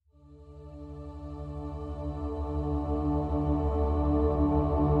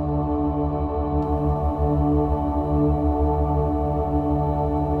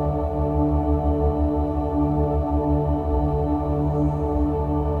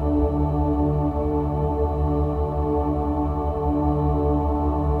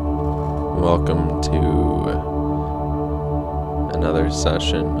Welcome to another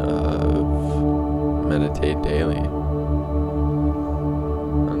session of Meditate Daily.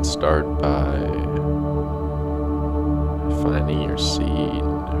 And start by finding your seat,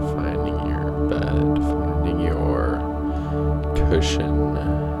 finding your bed, finding your cushion,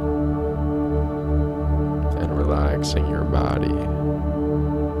 and relaxing your body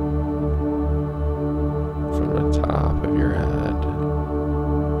from the top of your head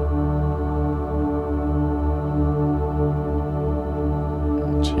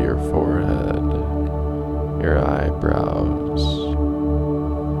to your forehead, your eyebrows,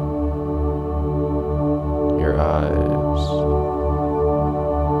 your eyes,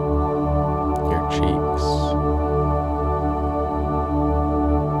 your cheeks,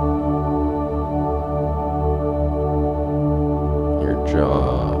 your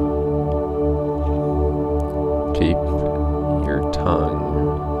jaw. Keep your tongue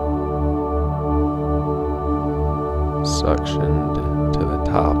suctioned to the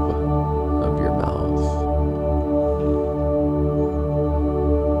top of your mouth.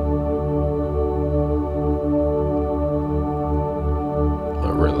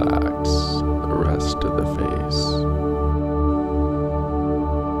 Relax the rest of the face.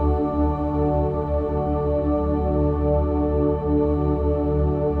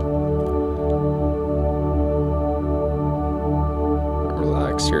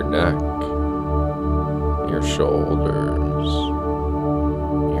 Relax your neck, your shoulders,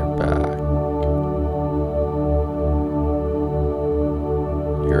 your back,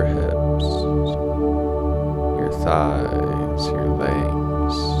 your hips, your thighs, your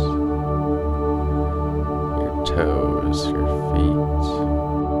legs, your toes, your feet.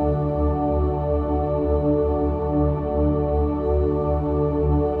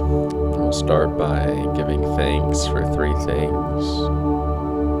 We'll start by giving thanks for 3 things.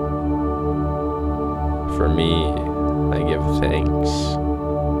 For me, I give thanks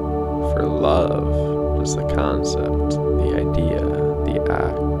for love, just the concept, the idea, the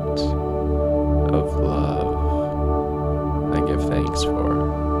act of love. I give thanks for.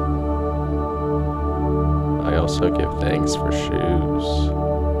 I also give thanks for shoes.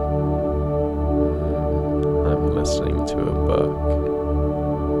 I'm listening to a book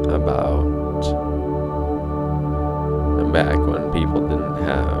about back when people didn't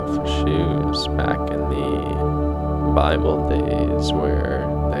have shoes, back in the Bible days where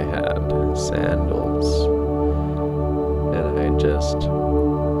they had sandals. And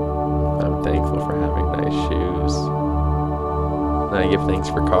I'm thankful for having nice shoes. And I give thanks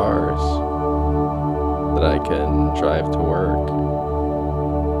for cars, that I can drive to work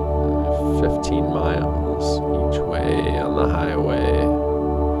 15 miles each way on the highway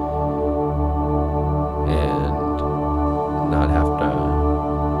and not have to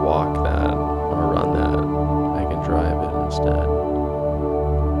walk that or run that. I can drive it instead.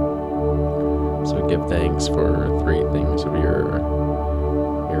 So give thanks for 3 things of your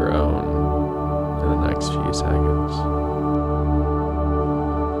own in the next few seconds.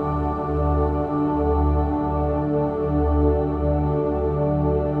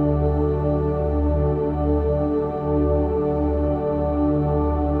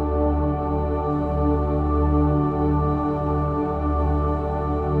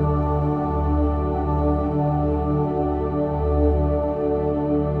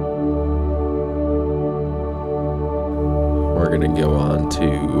 We're going to go on to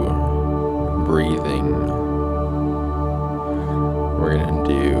breathing. We're going to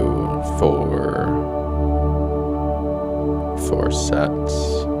do four sets,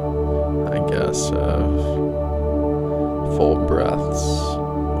 I guess, of full breaths.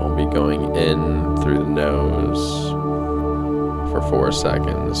 We'll be going in through the nose for 4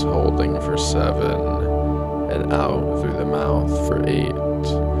 seconds, holding for 7, and out through the mouth for 8.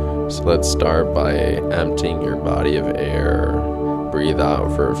 So let's start by emptying your body of air. Breathe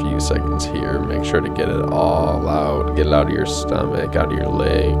out for a few seconds here. Make sure to get it all out. Get it out of your stomach, out of your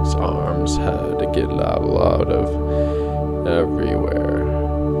legs, arms, head. Get it out of everywhere.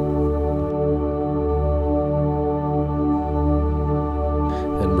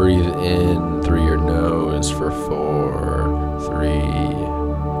 And breathe in through your nose for 4, 3,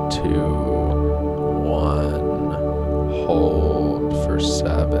 2, 1. Hold for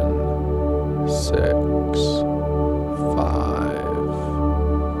 7, 6, 5,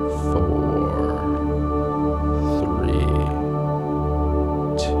 4, 3,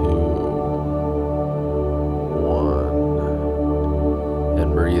 2, 1. And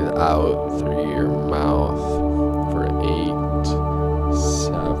breathe out through your mouth for 8,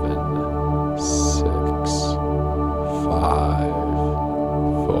 7, 6, 5,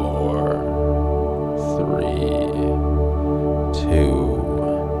 4,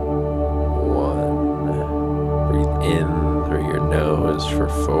 for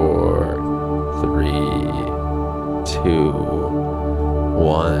 4, 3, 2,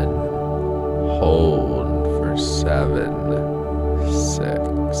 1. Hold for 7,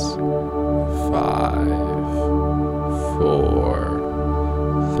 6, 5,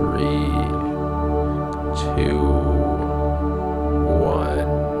 4, 3, 2, 1.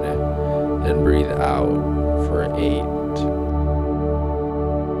 And breathe out for 8.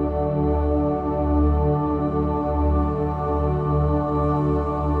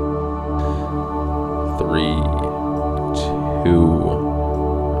 3, 2,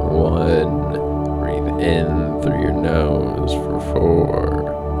 1. Breathe in through your nose for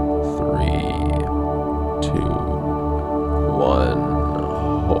 4, 3, 2, 1.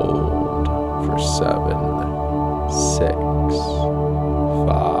 Hold for 7, 6,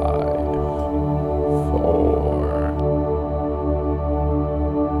 5, 4,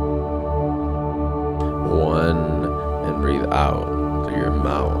 1. And breathe out through your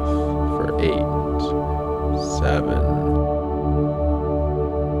mouth for 8, 7,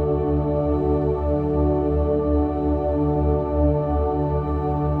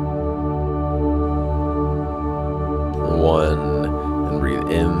 1. And breathe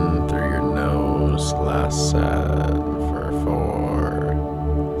in through your nose. Last set for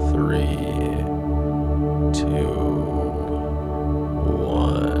 4, 3, 2,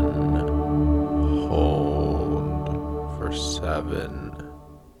 1. Hold for 7,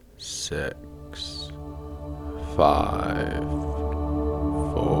 6, 5,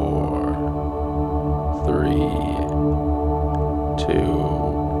 4, 3, 2,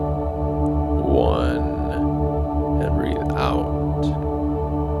 1. And breathe out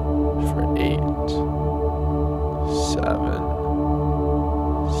for 8, 7,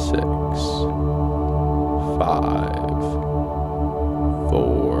 6, 5,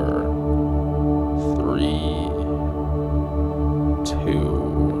 4, 3, 2,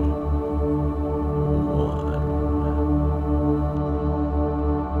 1.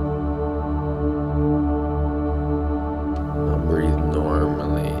 Now breathe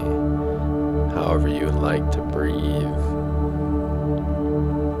normally, however you would like to breathe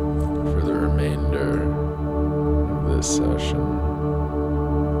for the remainder of this session.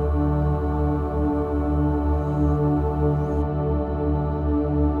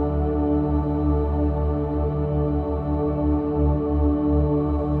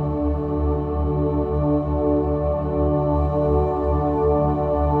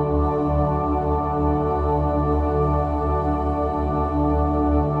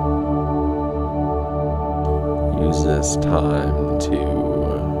 Use this time to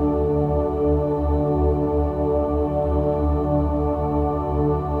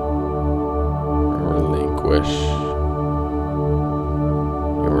relinquish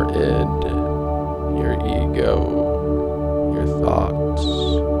your id, your ego, your thoughts.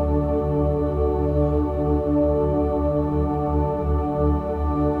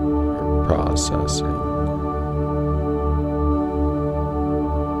 Your processing.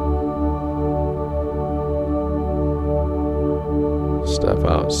 Step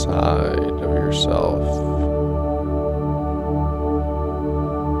outside of yourself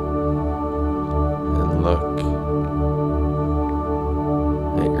and look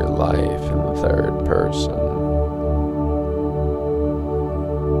at your life in the third person.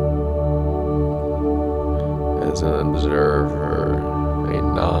 As an observer, a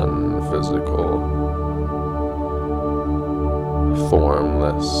non-physical,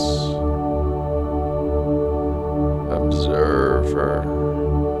 formless observer,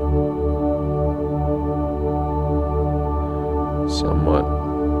 somewhat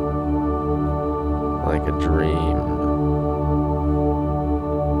like a dream.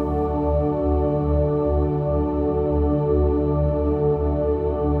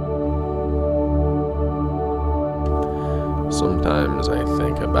 Sometimes I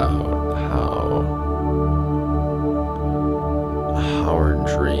think about how our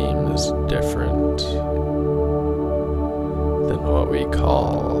dream is different than what we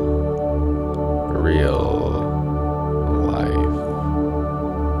call real life.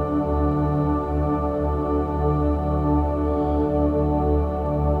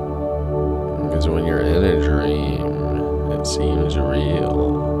 Because when you're in a dream, it seems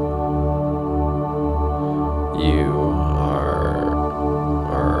real. You are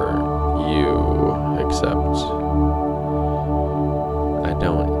you, except I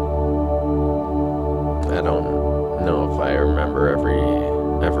don't know if I remember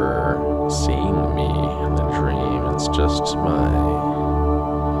ever seeing me in the dream. It's just my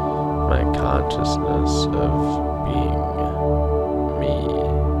consciousness of being me.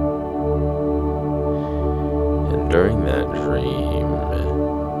 And during that dream,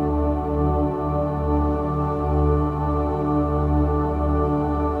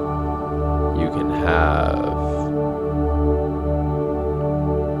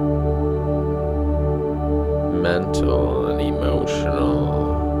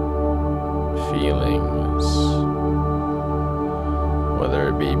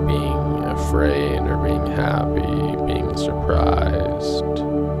 afraid or being happy, being surprised.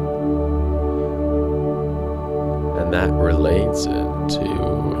 And that relates into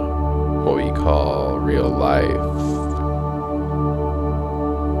what we call real life.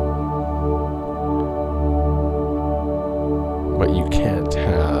 But you can't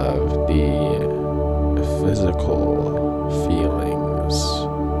have the physical feelings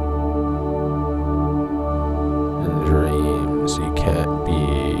and dreams. You can't be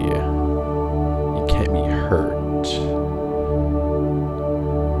hurt.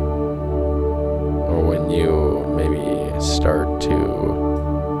 Or when you maybe start to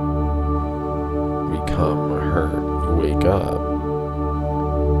become hurt, you wake up.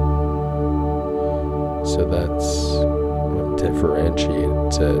 So that's what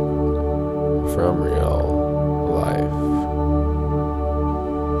differentiates it from real life.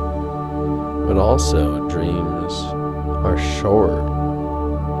 But also, dreams are short,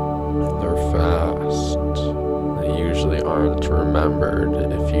 they're fast, they usually aren't remembered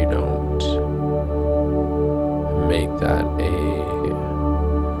if you don't make that a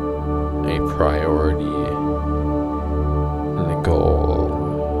priority and a goal.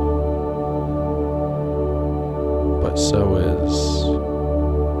 But so is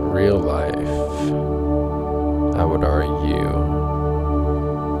real life, I would argue.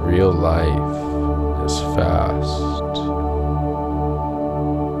 Real life is fast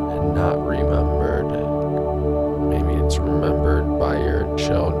and not remembered. Maybe it's remembered by your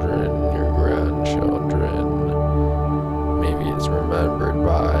children, your grandchildren. Maybe it's remembered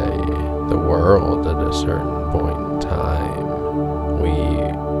by the world at a certain point in time. We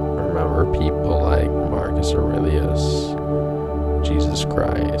remember people like Marcus Aurelius, Jesus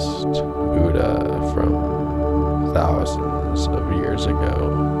Christ, Buddha from thousands of years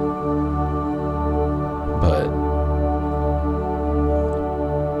ago. But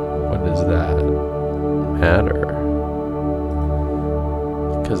what does that matter?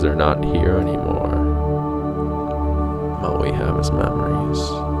 Because they're not here anymore. All we have is memories,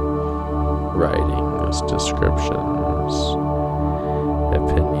 writings, descriptions,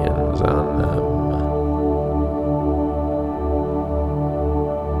 opinions on them.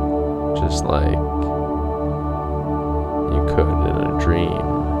 Just like you could in a dream,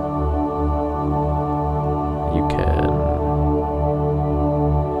 you can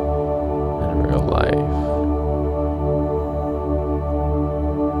in real life.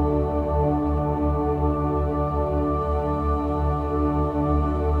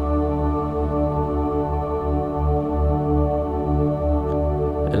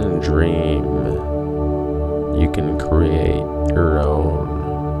 In a dream, you can create your own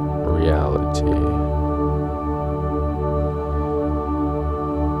reality.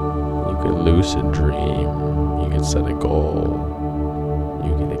 You can lucid dream, you can set a goal,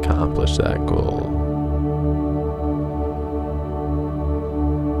 you can accomplish that goal.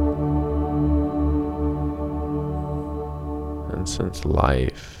 And since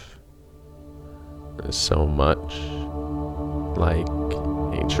life is so much like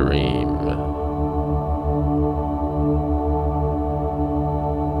a dream,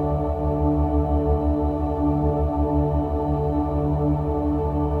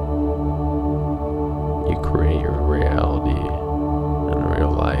 you create your reality in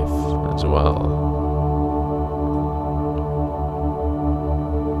real life as well.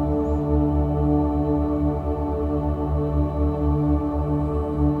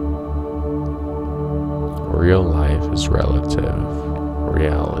 Real life is relative.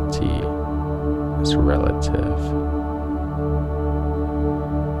 Reality is relative.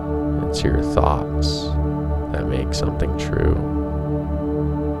 It's your thoughts that make something true.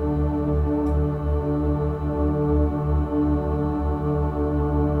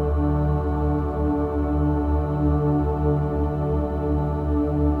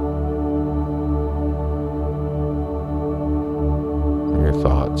 Your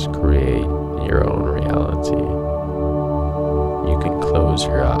thoughts create your own reality. You can close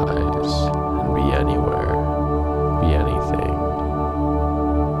your eyes and be anywhere, be anything.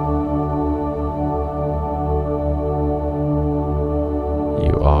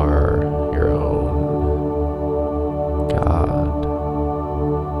 You are your own God.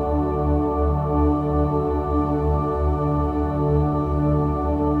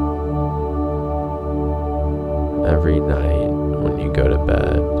 Every night when you go to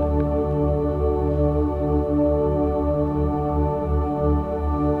bed,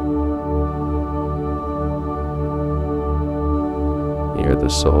 you're the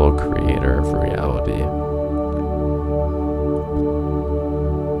sole creator of reality.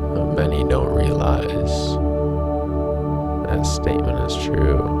 Many don't realize that statement is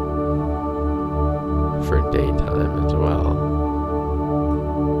true. for daytime as well.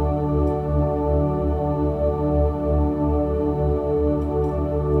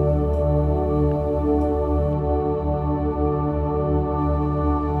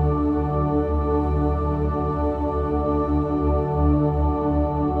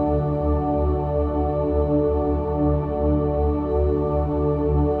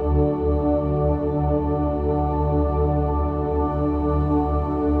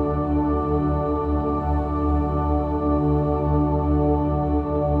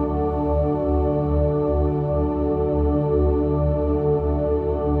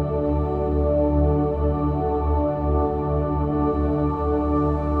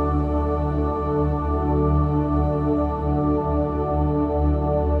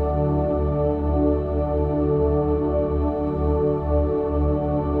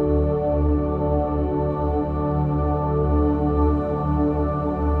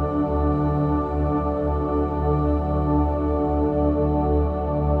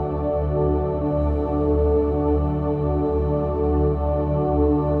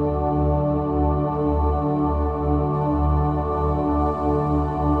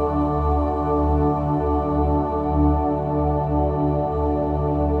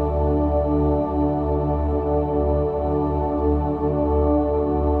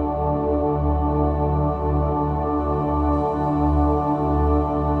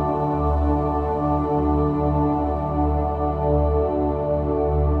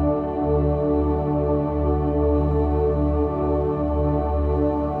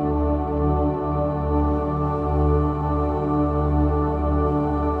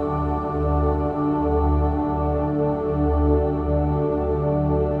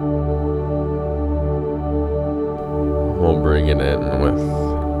 We'll bring it in with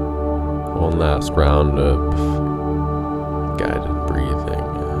one last round of guided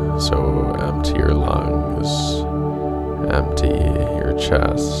breathing. So empty your lungs, empty your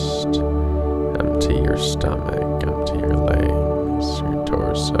chest, empty your stomach, empty your legs, your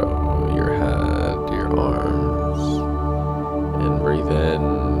torso, your head, your arms. And breathe in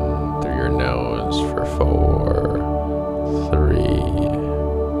through your nose for 4, 3,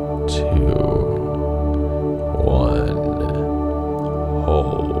 2, 1.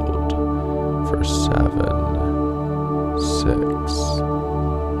 Hold for 7, 6,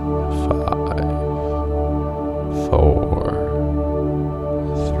 5, 4,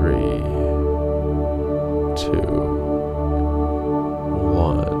 3, 2,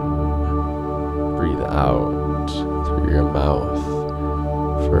 1. Breathe out through your mouth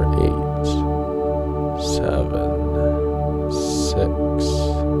for 8, 7, 6,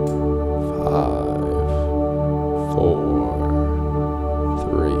 5, 4,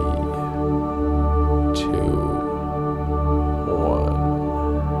 3, 2,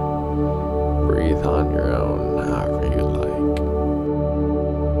 1. Breathe on your own, however you like.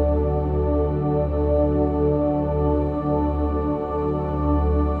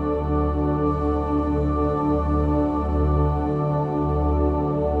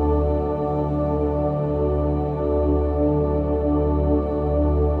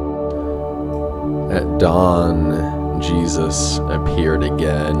 At dawn, Jesus appeared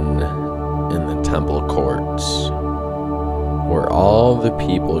again in the temple courts, where all the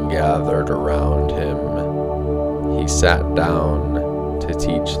people gathered around him. He sat down to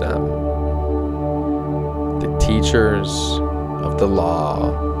teach them. The teachers of the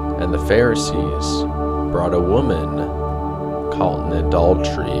law and the Pharisees brought a woman caught in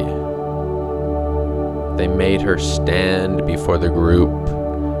adultery. They made her stand before the group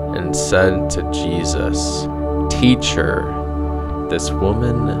and said to Jesus, "Teacher, this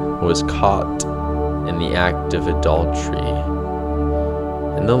woman was caught in the act of adultery.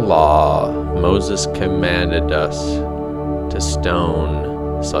 In the law, Moses commanded us to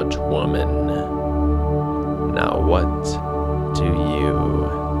stone such women. Now what do you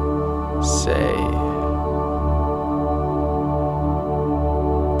say?"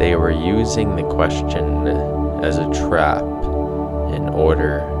 They were using the question as a trap in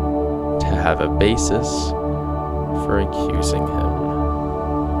order to have a basis for accusing him,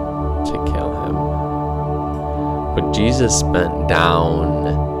 to kill him. But Jesus bent down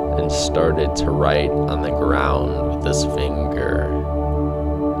and started to write on the ground with his finger.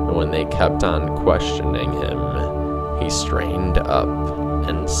 And when they kept on questioning him, he straightened up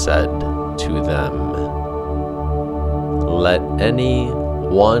and said to them, "Let any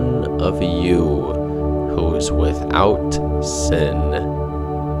one of you who is without sin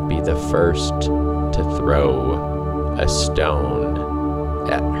be the first to throw a stone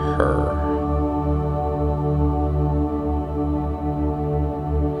at her."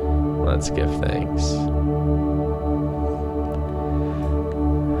 let's give thanks.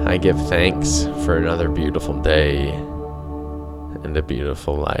 I give thanks for another beautiful day and a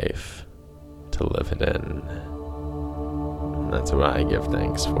beautiful life to live it in. And that's what I give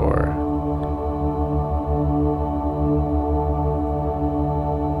thanks for.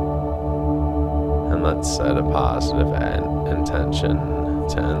 And let's set a positive intention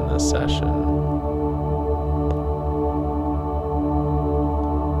to end this session.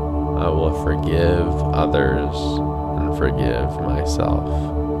 I will forgive others and forgive myself.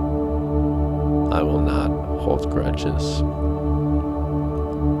 I will not hold grudges.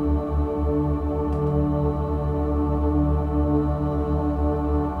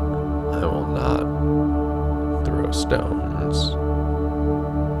 I will not throw stones.